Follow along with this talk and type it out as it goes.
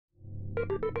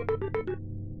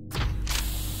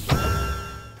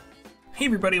Hey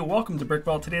everybody, welcome to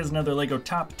BrickVault. Today is another LEGO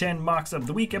Top 10 Mocks of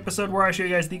the Week episode where I show you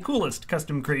guys the coolest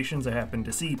custom creations I happen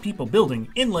to see people building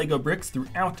in LEGO bricks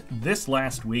throughout this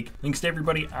last week. Links to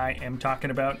everybody I am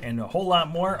talking about and a whole lot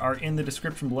more are in the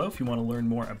description below if you want to learn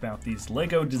more about these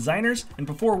LEGO designers. And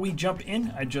before we jump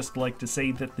in, I'd just like to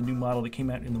say that the new model that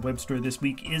came out in the web store this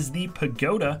week is the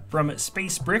Pagoda from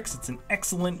Space Bricks. It's an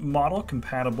excellent model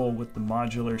compatible with the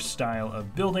modular style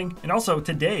of building. And also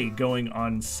today going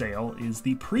on sale is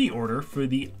the pre-order for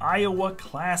the Iowa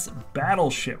class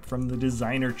battleship from the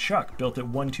designer Chuck, built at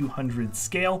 1/200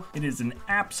 scale. It is an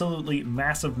absolutely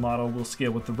massive model, will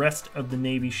scale with the rest of the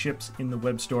Navy ships in the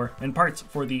web store, and parts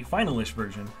for the finalish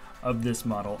version of this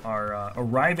model are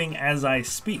arriving as I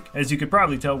speak. As you could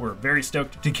probably tell, we're very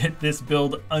stoked to get this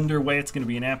build underway. It's going to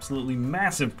be an absolutely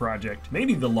massive project,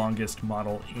 maybe the longest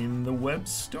model in the web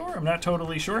store, I'm not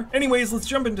totally sure. Anyways, let's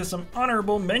jump into some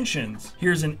honorable mentions.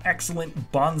 Here's an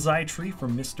excellent bonsai tree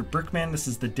from Mr. Brickman. This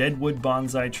is the Deadwood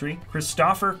bonsai tree.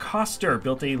 Christopher Koster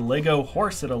built a Lego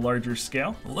horse at a larger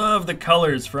scale. Love the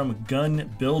colors from Gun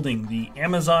Building. The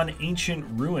Amazon Ancient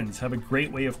Ruins have a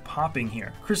great way of popping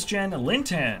here. Christian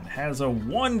Linton has a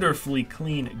wonderfully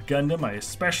clean Gundam. I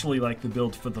especially like the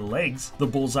build for the legs. The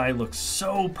bullseye looks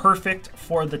so perfect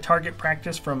for the target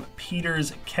practice from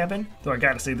Peter's Kevin. Though I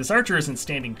gotta say, this archer isn't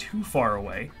standing too far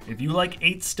away. If you like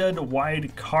 8-stud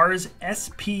wide cars,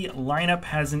 SP lineup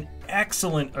has an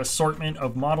excellent assortment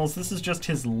of models. This is just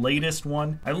his latest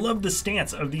one. I love the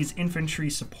stance of these infantry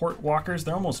support walkers.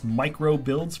 They're almost micro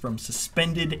builds from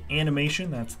Suspended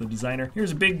Animation. That's the designer.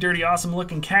 Here's a big, dirty, awesome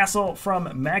looking castle from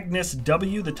Magnus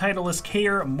W. The title is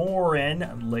Kair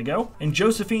Moren Lego. And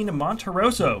Josephine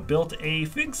Monteroso built a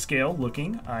fig scale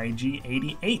looking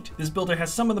IG-88. This builder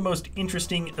has some of the most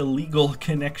interesting illegal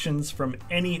connections from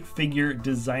any figure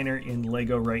designer in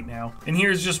Lego right now. And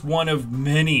here's just one of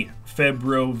many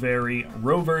February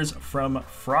rovers from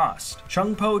Frost.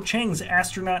 Chungpo Cheng's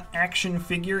astronaut action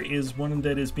figure is one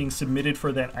that is being submitted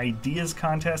for that ideas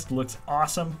contest. Looks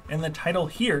awesome. And the title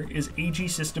here is AG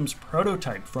Systems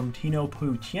Prototype from Tino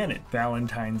Putienit.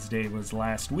 Valentine's Day was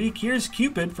last week. Here's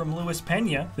Cupid from Luis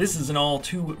Pena. This is an all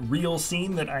too real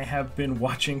scene that I have been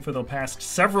watching for the past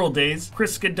several days.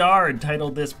 Chris Goddard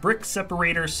titled this Brick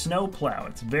Separator Snowplow.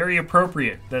 It's very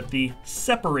appropriate that the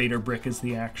separator brick is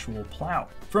the actual plow.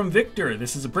 From Victor,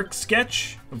 this is a brick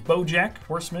sketch of Bojack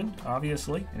Horseman,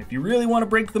 obviously. And if you really want to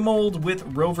break the mold with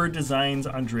rover designs,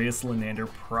 Andreas Lenander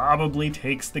probably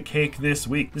takes the cake this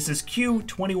week. This is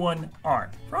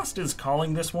Q21R. Frost is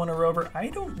calling this one a rover. I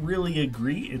don't really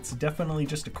agree. It's definitely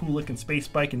just a cool looking space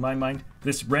bike in my mind.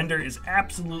 This render is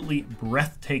absolutely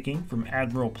breathtaking from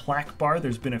Admiral Plaquebar.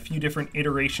 There's been a few different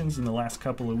iterations in the last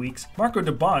couple of weeks. Marco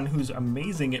DeBon, who's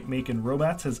amazing at making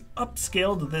robots, has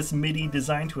upscaled this MIDI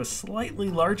design to a slightly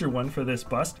larger one for this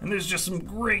bust, and there's just some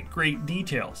great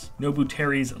details.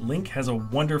 Nobuteri's Link has a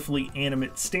wonderfully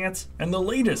animate stance, and the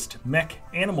latest mech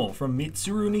animal from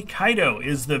Mitsuru Nikaido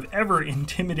is the ever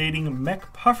intimidating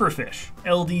mech pufferfish.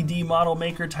 LDD Model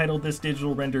Maker titled this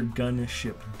digital render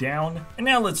Gunship Down. And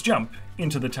now let's jump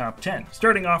into the top 10.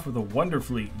 Starting off with a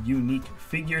wonderfully unique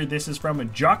figure. This is from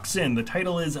Djokson. The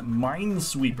title is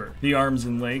Minesweeper. The arms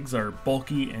and legs are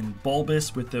bulky and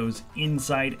bulbous with those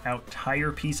inside-out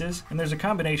tire pieces, and there's a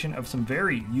combination of some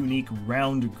very unique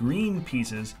round green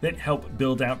pieces that help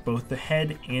build out both the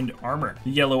head and armor.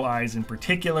 The yellow eyes in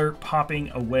particular, popping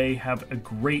away, have a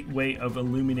great way of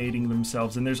illuminating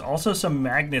themselves, and there's also some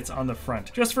magnets on the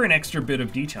front, just for an extra bit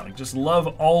of detailing. Just love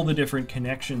all the different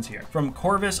connections here. From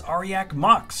Corvus Auriac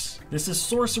MOCs. This is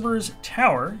Sorcerer's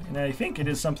Tower, and I think it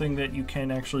is something that you can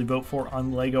actually vote for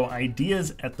on LEGO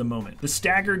Ideas at the moment. The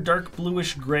staggered dark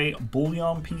bluish gray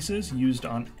bullion pieces used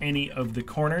on any of the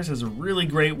corners is a really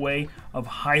great way of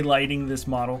highlighting this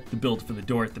model. The build for the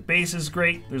door at the base is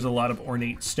great. There's a lot of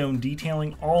ornate stone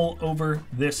detailing all over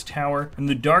this tower, and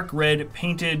the dark red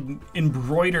painted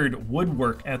embroidered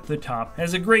woodwork at the top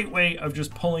has a great way of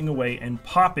just pulling away and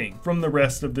popping from the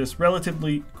rest of this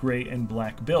relatively gray and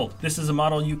black build. This is a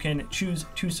model you can choose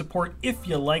to support if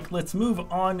you like. Let's move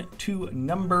on to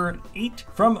number 8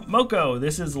 from Moko.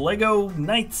 This is Lego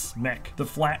Knights Mech. The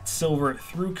flat silver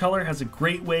through color has a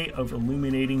great way of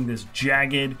illuminating this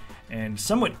jagged and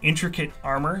somewhat intricate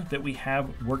armor that we have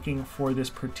working for this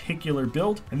particular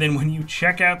build. And then when you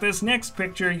check out this next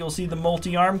picture, you'll see the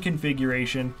multi-arm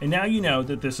configuration, and now you know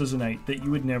that this is a knight that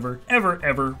you would never,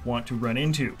 ever want to run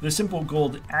into. The simple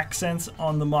gold accents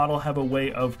on the model have a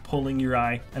way of pulling your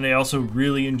eye, and I also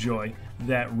really enjoy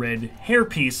that red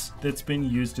hairpiece that's been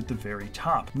used at the very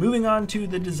top. Moving on to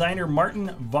the designer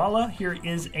Martin Vala, here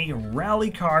is a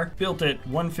rally car built at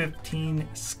 1/15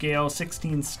 scale,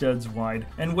 16 studs wide.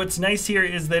 And what's nice here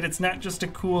is that it's not just a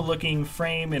cool looking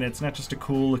frame and it's not just a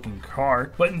cool looking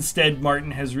car, but instead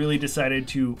Martin has really decided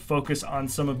to focus on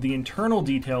some of the internal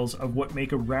details of what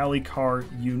make a rally car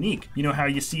unique. You know how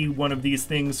you see one of these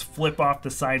things flip off the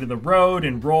side of the road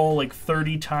and roll like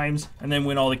 30 times, and then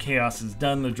when all the chaos is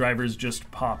done, the drivers just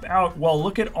pop out? Well,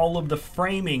 look at all of the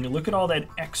framing, look at all that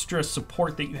extra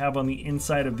support that you have on the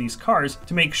inside of these cars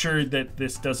to make sure that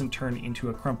this doesn't turn into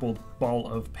a crumpled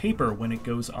ball of paper when it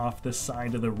goes off the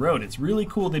side of the road. It's really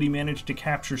cool that he managed to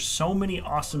capture so many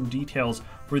awesome details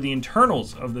for the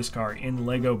internals of this car in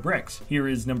Lego bricks. Here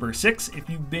is number 6, if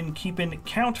you've been keeping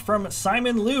count, from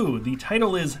Simon Liu. The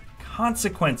title is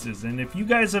Consequences, and if you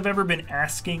guys have ever been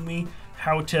asking me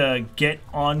how to get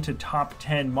on to top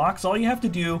 10 MOCs, all you have to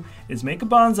do is make a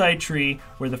bonsai tree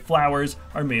where the flowers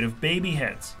are made of baby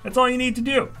heads. That's all you need to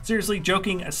do. Seriously,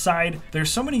 joking aside, there's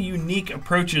so many unique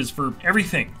approaches for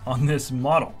everything on this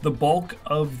model. The bulk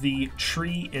of the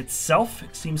tree itself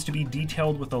seems to be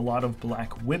detailed with a lot of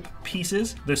black whip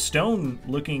pieces. The stone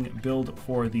looking build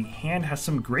for the hand has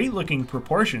some great looking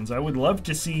proportions. I would love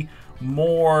to see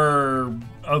more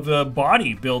of a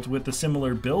body built with a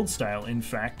similar build style. In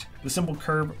fact, the simple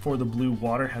curve for the blue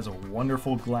water has a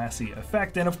wonderful glassy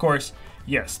effect, and of course,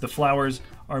 yes, the flowers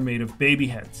are made of baby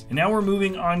heads. And now we're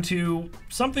moving on to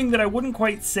something that I wouldn't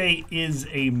quite say is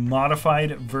a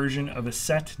modified version of a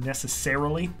set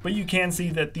necessarily, but you can see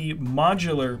that the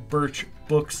modular Birch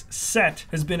books set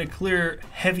has been a clear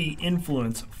heavy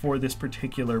influence for this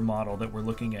particular model that we're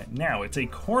looking at now. It's a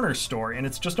corner store and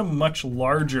it's just a much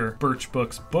larger Birch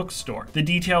books bookstore. The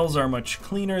details are much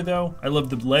cleaner though. I love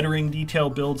the lettering detail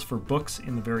builds for books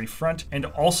in the very front, and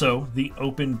also the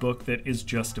open book that is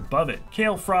just above it.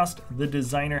 Kale Frost, the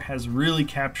designer, has really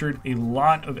captured a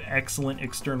lot of excellent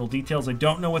external details. I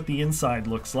don't know what the inside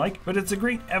looks like, but it's a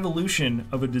great evolution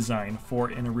of a design for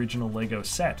an original Lego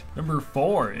set. Number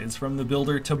 4 is from the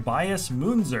builder Tobias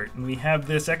Munzert, and we have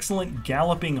this excellent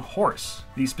galloping horse.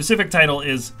 The specific title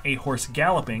is A Horse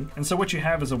Galloping, and so what you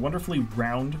have is a wonderfully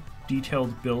round,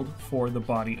 detailed build for the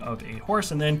body of a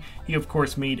horse, and then he of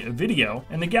course made a video,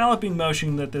 and the galloping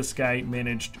motion that this guy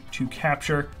managed to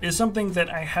capture is something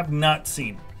that I have not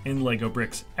seen in Lego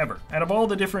bricks ever. Out of all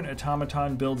the different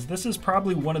automaton builds, this is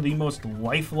probably one of the most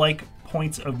lifelike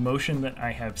points of motion that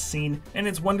I have seen, and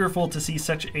it's wonderful to see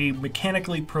such a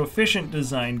mechanically proficient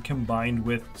design combined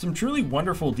with some truly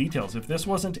wonderful details. If this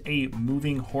wasn't a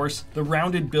moving horse, the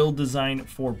rounded build design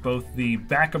for both the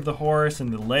back of the horse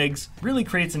and the legs really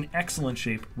creates an excellent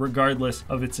shape regardless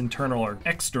of its internal or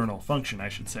external function, I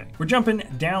should say. We're jumping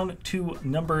down to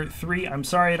number 3. I'm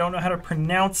sorry, I don't know how to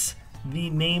pronounce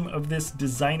the name of this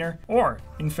designer, or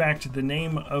in fact the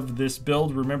name of this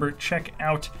build. Remember, check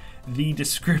out the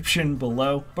description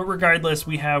below. But regardless,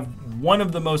 we have one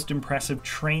of the most impressive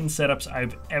train setups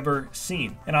I've ever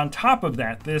seen. And on top of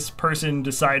that, this person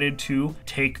decided to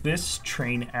take this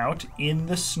train out in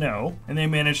the snow, and they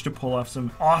managed to pull off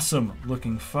some awesome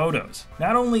looking photos.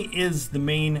 Not only is the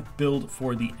main build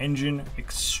for the engine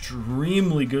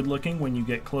extremely good looking, when you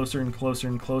get closer and closer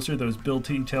and closer, those build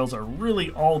details are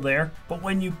really all there, but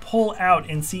when you pull out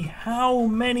and see how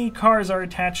many cars are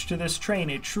attached to this train,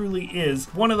 it truly is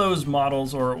one of those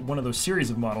models, or one of those series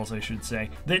of models I should say,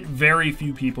 that very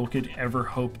few people could ever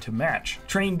hope to match.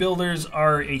 Train builders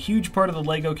are a huge part of the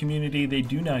Lego community. They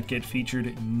do not get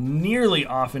featured nearly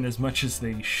often as much as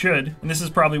they should, and this is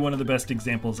probably one of the best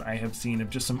examples I have seen of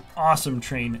just some awesome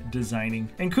train designing,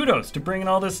 and kudos to bringing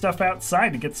all this stuff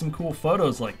outside to get some cool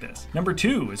photos like this. Number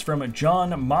 2 is from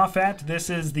John Moffatt. This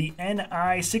is the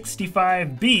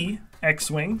NI65B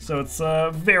X-Wing, so it's a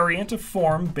variant of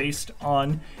form based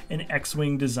on an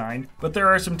X-Wing design, but there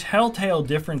are some telltale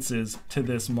differences to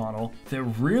this model that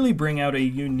really bring out a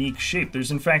unique shape.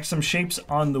 There's in fact some shapes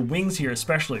on the wings here,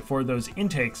 especially for those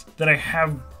intakes, that I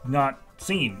have not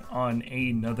seen on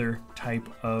another type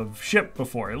of ship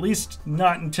before, at least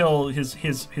not until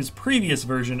his previous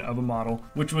version of a model,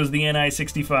 which was the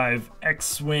NI65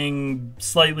 X-Wing,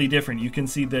 slightly different. You can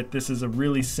see that this is a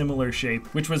really similar shape,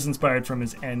 which was inspired from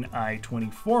his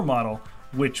NI24 model,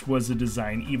 which was a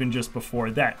design even just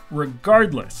before that.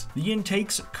 Regardless, the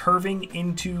intakes curving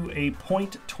into a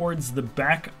point towards the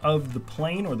back of the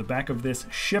plane, or the back of this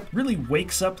ship, really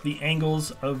wakes up the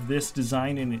angles of this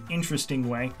design in an interesting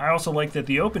way. I also like that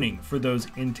the opening for those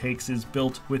intakes is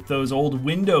built with those old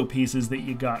window pieces that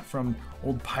you got from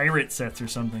old pirate sets or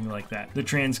something like that. The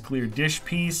trans-clear dish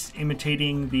piece,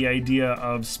 imitating the idea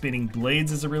of spinning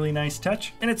blades, is a really nice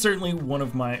touch, and it's certainly one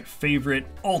of my favorite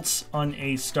alts on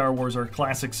a Star Wars or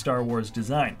classic Star Wars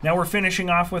design. Now we're finishing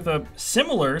off with a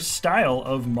similar style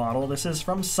of model. This is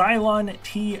from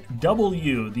Sylon-tw.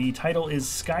 The title is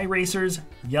Skyracers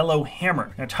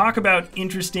Yellowhammer. Now talk about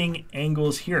interesting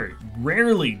angles here.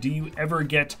 Rarely do you ever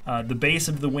get the base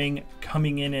of the wing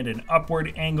coming in at an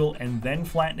upward angle and then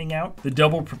flattening out. The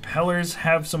double propellers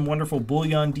have some wonderful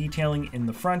bullion detailing in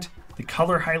the front. The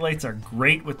color highlights are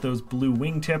great with those blue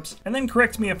wingtips. And then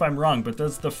correct me if I'm wrong, but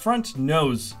does the front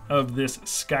nose of this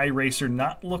Skyracer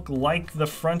not look like the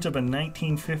front of a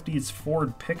 1950s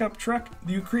Ford pickup truck?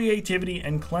 The creativity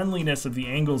and cleanliness of the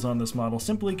angles on this model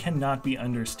simply cannot be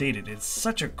understated. It's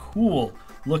such a cool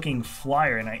looking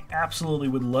flyer, and I absolutely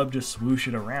would love to swoosh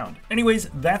it around. Anyways,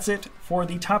 that's it for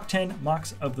the top 10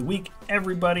 MOCs of the week.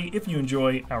 Everybody, if you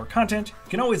enjoy our content, you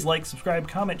can always like, subscribe,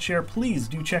 comment, share. Please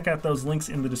do check out those links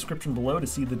in the description below to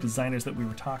see the designers that we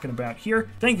were talking about here.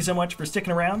 Thank you so much for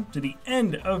sticking around to the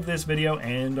end of this video,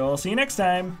 and I'll see you next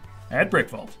time at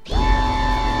BrickVault.